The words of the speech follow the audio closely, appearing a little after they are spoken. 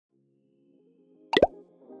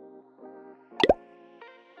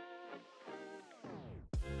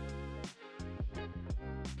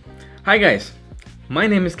Hi guys, my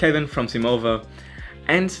name is Kevin from Simova,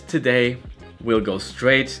 and today we'll go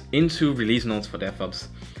straight into release notes for DevOps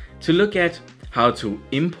to look at how to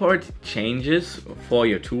import changes for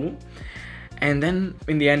your tool, and then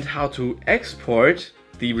in the end how to export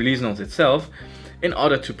the release notes itself in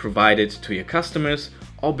order to provide it to your customers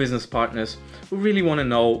or business partners who really want to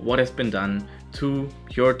know what has been done to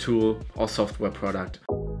your tool or software product.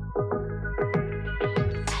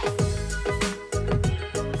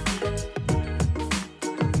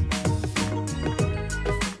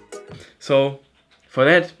 So for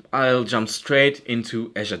that, I'll jump straight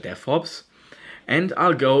into Azure Devops and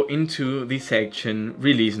I'll go into the section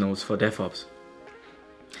Release Notes for DevOps.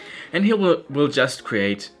 And here we'll just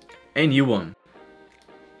create a new one.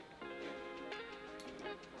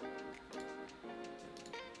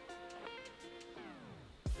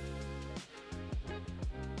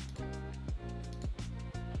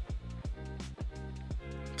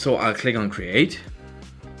 So I'll click on Create.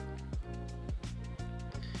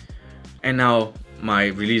 And now my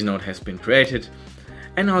release note has been created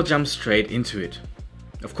and I'll jump straight into it.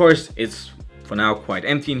 Of course, it's for now quite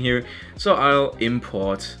empty in here, so I'll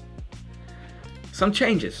import some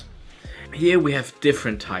changes. Here we have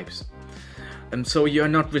different types. And so you're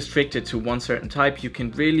not restricted to one certain type. You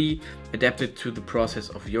can really adapt it to the process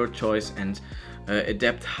of your choice and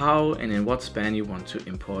adapt how and in what span you want to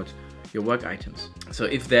import your work items. So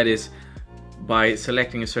if that is by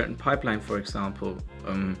selecting a certain pipeline, for example,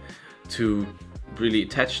 to really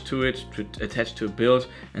attach to it, to attach to a build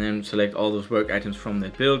and then select all those work items from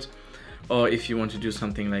that build, or if you want to do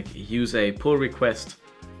something like use a pull request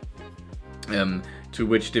to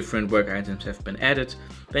which different work items have been added,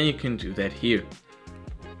 then you can do that here.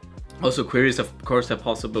 Also, queries of course are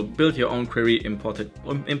possible. Build your own query, import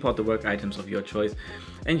the work items of your choice,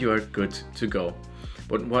 and you are good to go.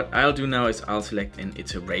 But what I'll do now is I'll select an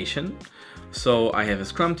iteration. So I have a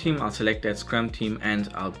Scrum team, I'll select that Scrum team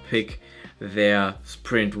and I'll pick their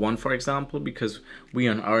sprint 1, for example, because we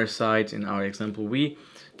on our side, in our example, we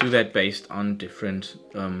do that based on different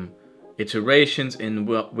iterations in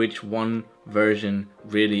which one version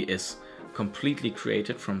really is completely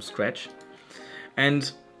created from scratch.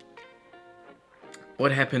 And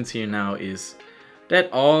what happens here now is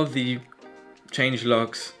that all the change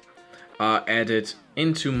logs are added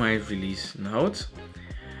into my release note.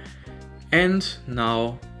 And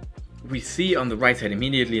now we see on the right side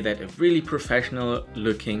immediately that a really professional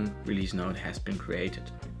looking release note has been created.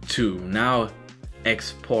 To now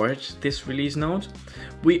export this release note,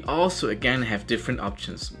 we also again have different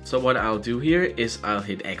options. So what I'll do here is I'll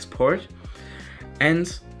hit export,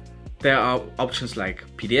 and there are options like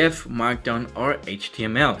PDF, Markdown or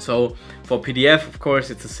HTML. So for PDF, of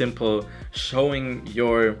course, it's a simple showing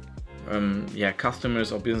your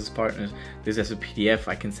customers or business partners this as a PDF.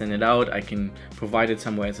 I can send it out, I can provide it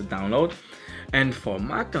somewhere as a download. And for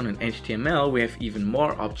Markdown and HTML, we have even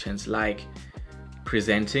more options like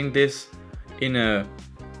presenting this in a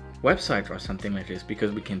website or something like this,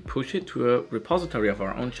 because we can push it to a repository of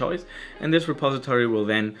our own choice, and this repository will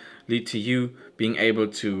then lead to you being able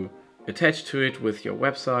to attach to it with your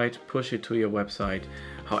website, push it to your website,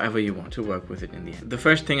 however you want to work with it in the end. The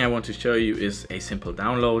first thing I want to show you is a simple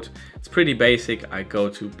download. It's pretty basic. I go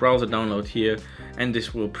to browser download here, and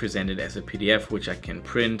this will present it as a PDF, which I can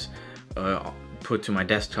print, put to my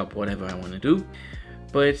desktop, whatever I want to do.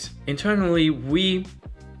 But internally, we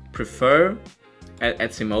prefer at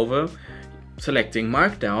Simova selecting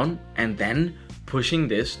Markdown and then pushing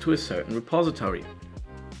this to a certain repository,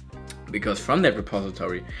 because from that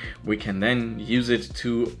repository we can then use it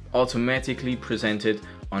to automatically present it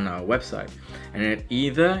on our website, and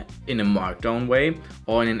either in a Markdown way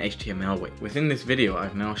or in an HTML way. Within this video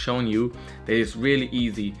I've now shown you that it's really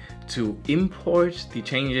easy to import the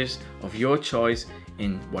changes of your choice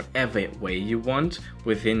in whatever way you want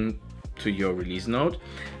within to your release note,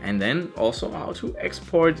 and then also how to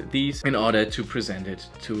export these in order to present it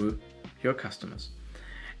to your customers.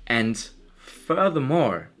 And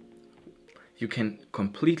furthermore, you can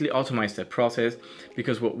completely automate that process,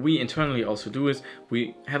 because what we internally also do is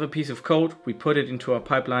we have a piece of code, we put it into our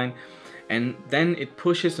pipeline, and then it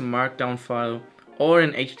pushes a Markdown file or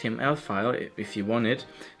an HTML file, if you want it,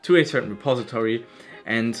 to a certain repository,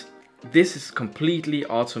 and this is completely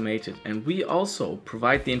automated. And we also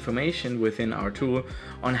provide the information within our tool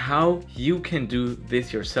on how you can do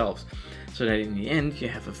this yourselves, so that in the end you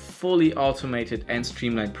have a fully automated and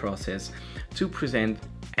streamlined process to present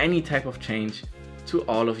any type of change to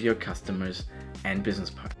all of your customers and business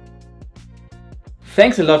partners.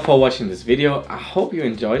 Thanks a lot for watching this video. I hope you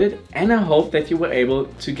enjoyed it, and I hope that you were able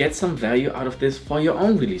to get some value out of this for your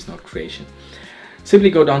own release note creation. Simply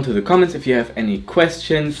go down to the comments if you have any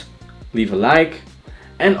questions, leave a like,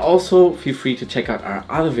 and also feel free to check out our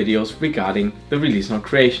other videos regarding the release note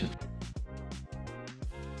creation.